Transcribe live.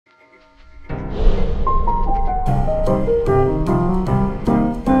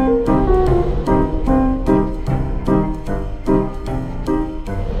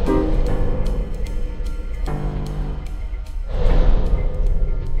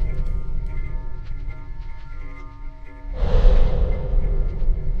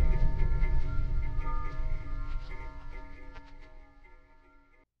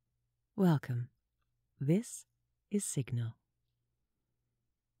Welcome. This is Signal.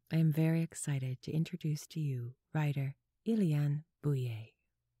 I am very excited to introduce to you writer Eliane Boey.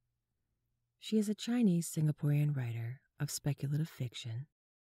 She is a Chinese-Singaporean writer of speculative fiction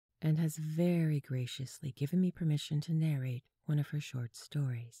and has very graciously given me permission to narrate one of her short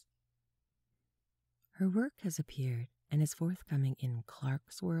stories. Her work has appeared and is forthcoming in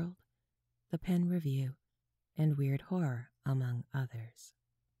Clark's World, The Pen Review, and Weird Horror, among others.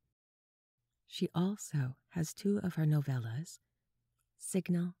 She also has two of her novellas,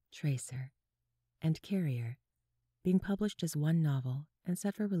 Signal, Tracer, and Carrier, being published as one novel and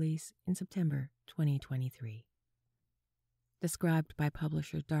set for release in September 2023. Described by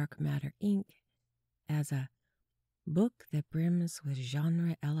publisher Dark Matter Inc. as a book that brims with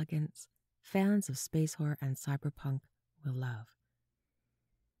genre elegance fans of space horror and cyberpunk will love.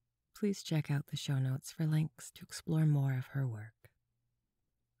 Please check out the show notes for links to explore more of her work.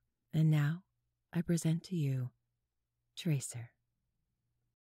 And now, I present to you Tracer.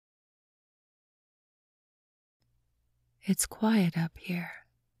 It's quiet up here.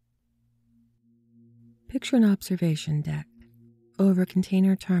 Picture an observation deck over a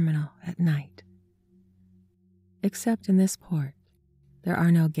container terminal at night. Except in this port, there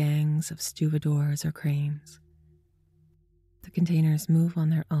are no gangs of stevedores or cranes. The containers move on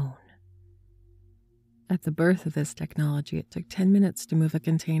their own. At the birth of this technology, it took 10 minutes to move a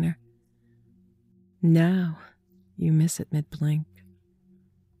container. Now, you miss it mid-blink.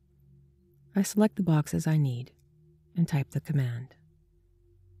 I select the boxes I need and type the command.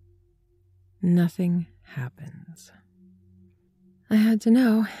 Nothing happens. I had to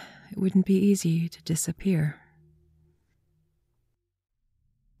know it wouldn't be easy to disappear.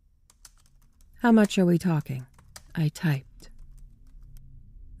 How much are we talking? I typed.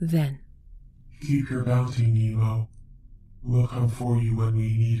 Then, keep your bounty, Nemo. We'll come for you when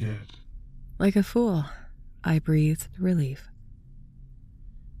we need it. Like a fool, I breathed relief.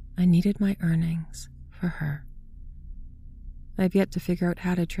 I needed my earnings for her. I've yet to figure out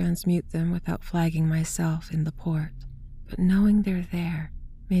how to transmute them without flagging myself in the port, but knowing they're there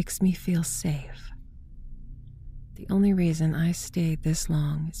makes me feel safe. The only reason I stayed this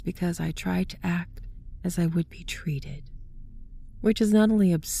long is because I tried to act as I would be treated, which is not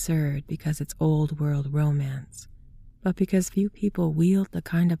only absurd because it's old world romance, but because few people wield the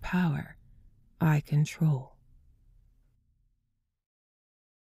kind of power I control.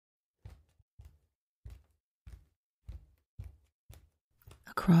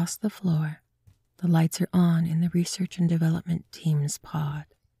 Across the floor, the lights are on in the research and development team's pod,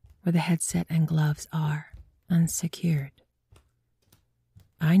 where the headset and gloves are unsecured.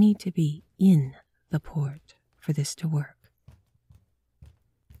 I need to be in the port for this to work.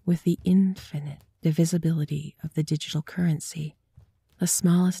 With the infinite divisibility of the digital currency, the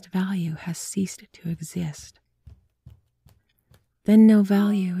smallest value has ceased to exist. Then no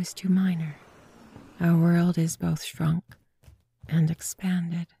value is too minor. Our world is both shrunk and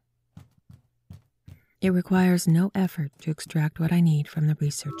expanded. It requires no effort to extract what I need from the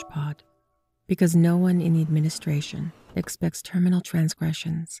research pod, because no one in the administration expects terminal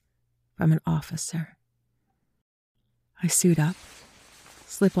transgressions from an officer. I suit up,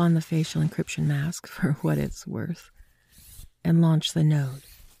 slip on the facial encryption mask for what it's worth, and launch the node.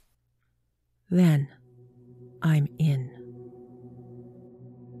 Then, I'm in.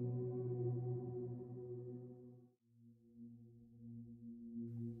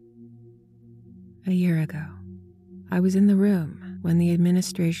 A year ago, I was in the room when the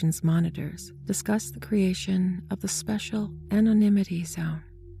administration's monitors discussed the creation of the Special Anonymity Zone,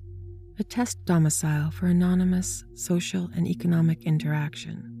 a test domicile for anonymous social and economic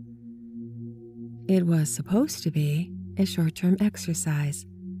interaction. It was supposed to be a short-term exercise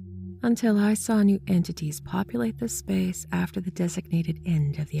until I saw new entities populate the space after the designated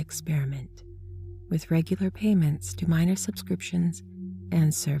end of the experiment, with regular payments to minor subscriptions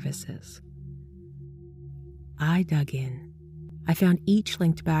and services. I dug in. I found each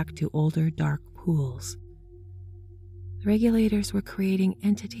linked back to older dark pools. The regulators were creating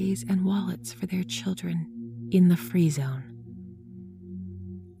entities and wallets for their children in the free zone.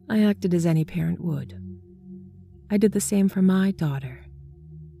 I acted as any parent would. I did the same for my daughter.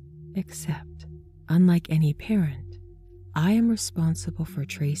 Except, unlike any parent, I am responsible for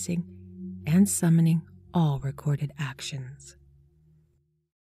tracing and summoning all recorded actions.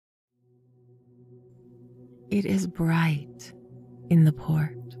 It is bright in the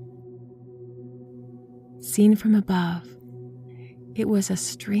port. Seen from above, it was a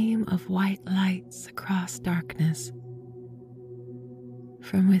stream of white lights across darkness.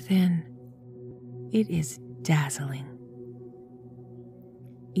 From within, it is dazzling.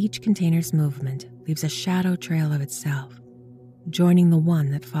 Each container's movement leaves a shadow trail of itself, joining the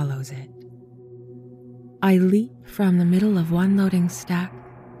one that follows it. I leap from the middle of one loading stack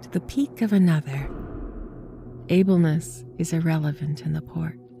to the peak of another. Ableness is irrelevant in the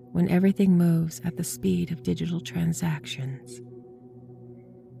port when everything moves at the speed of digital transactions.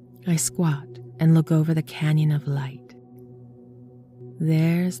 I squat and look over the canyon of light.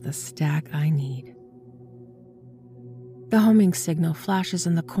 There's the stack I need. The homing signal flashes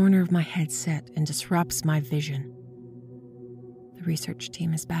in the corner of my headset and disrupts my vision. The research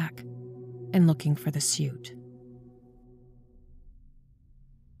team is back and looking for the suit.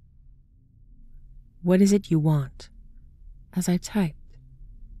 What is it you want? As I typed,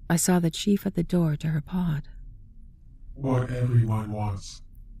 I saw the chief at the door to her pod. What everyone wants.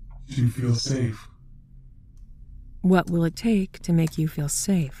 To feel safe. What will it take to make you feel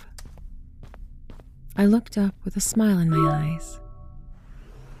safe? I looked up with a smile in my eyes.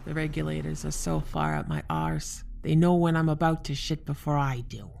 The regulators are so far up my arse, they know when I'm about to shit before I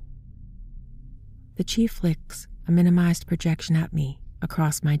do. The chief flicks a minimized projection at me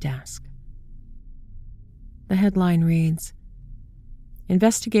across my desk. The headline reads,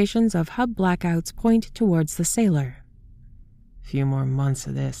 "Investigations of hub blackouts point towards the sailor." Few more months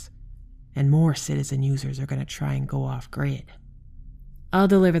of this, and more citizen users are going to try and go off grid. I'll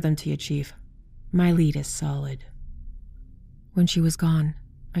deliver them to you, Chief. My lead is solid. When she was gone,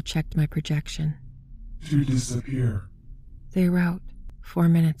 I checked my projection. To disappear. They wrote 4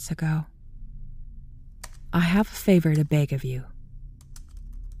 minutes ago. I have a favor to beg of you.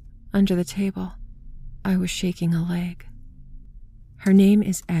 Under the table, I was shaking a leg. Her name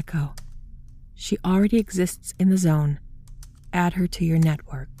is Echo. She already exists in the zone. Add her to your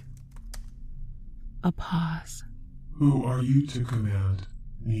network. A pause. Who are you to command,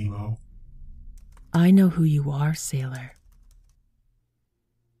 Nemo? I know who you are, sailor.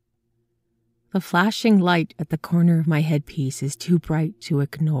 The flashing light at the corner of my headpiece is too bright to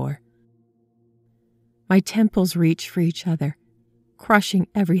ignore. My temples reach for each other, crushing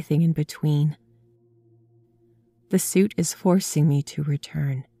everything in between. The suit is forcing me to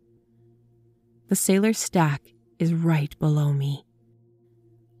return. The sailor stack is right below me.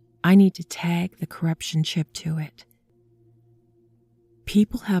 I need to tag the corruption chip to it.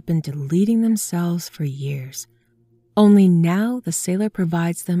 People have been deleting themselves for years. Only now the sailor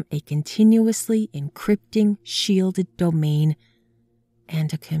provides them a continuously encrypting, shielded domain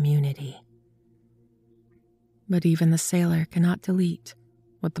and a community. But even the sailor cannot delete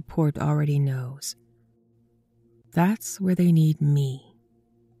what the port already knows. That's where they need me.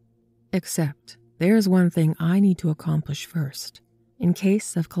 Except there's one thing I need to accomplish first, in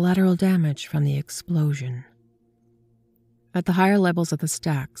case of collateral damage from the explosion. At the higher levels of the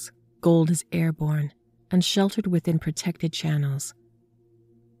stacks, gold is airborne and sheltered within protected channels.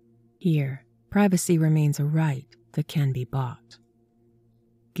 Here, privacy remains a right that can be bought.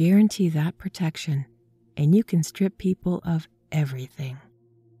 Guarantee that protection, and you can strip people of everything.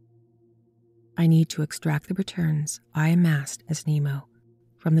 I need to extract the returns I amassed as Nemo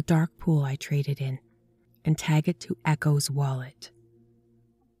from the dark pool I traded in and tag it to Echo's wallet.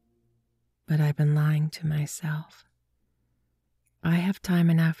 But I've been lying to myself. I have time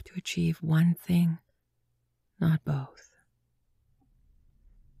enough to achieve one thing, not both.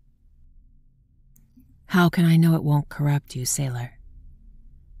 How can I know it won't corrupt you, sailor?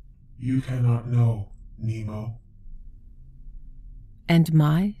 You cannot know, Nemo. And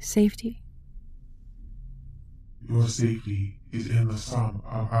my safety? Your safety is in the sum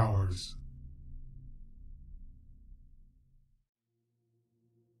of ours.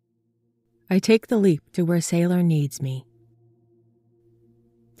 I take the leap to where sailor needs me.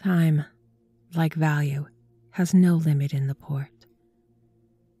 Time, like value, has no limit in the port.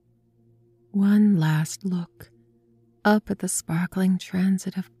 One last look up at the sparkling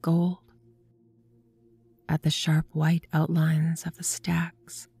transit of gold, at the sharp white outlines of the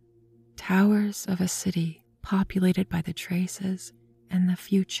stacks, towers of a city populated by the traces and the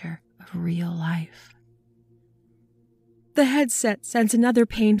future of real life. The headset sends another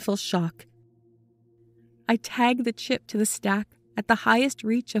painful shock. I tag the chip to the stack at the highest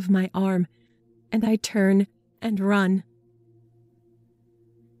reach of my arm, and I turn and run.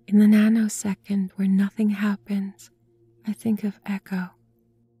 In the nanosecond where nothing happens, I think of Echo,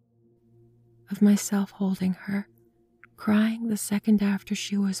 of myself holding her, crying the second after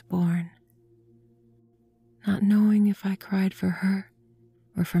she was born, not knowing if I cried for her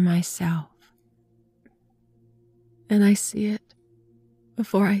or for myself. And I see it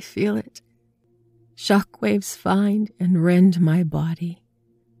before I feel it. Shockwaves find and rend my body.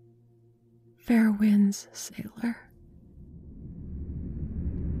 Fair winds, sailor.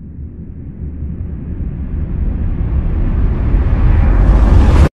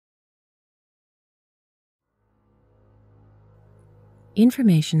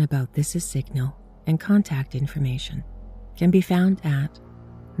 Information about This Is Signal and contact information can be found at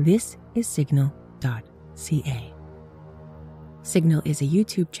thisissignal.ca. Signal is a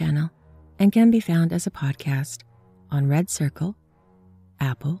YouTube channel and can be found as a podcast on Red Circle,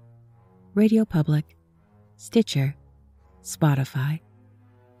 Apple, Radio Public, Stitcher, Spotify,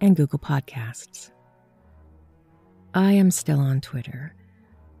 and Google Podcasts. I am still on Twitter.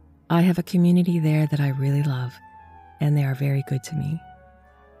 I have a community there that I really love, and they are very good to me.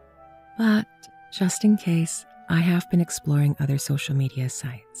 But just in case, I have been exploring other social media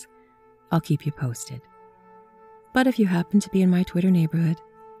sites. I'll keep you posted. But if you happen to be in my Twitter neighborhood,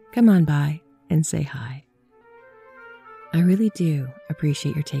 come on by and say hi. I really do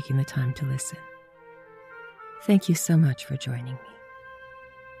appreciate your taking the time to listen. Thank you so much for joining me.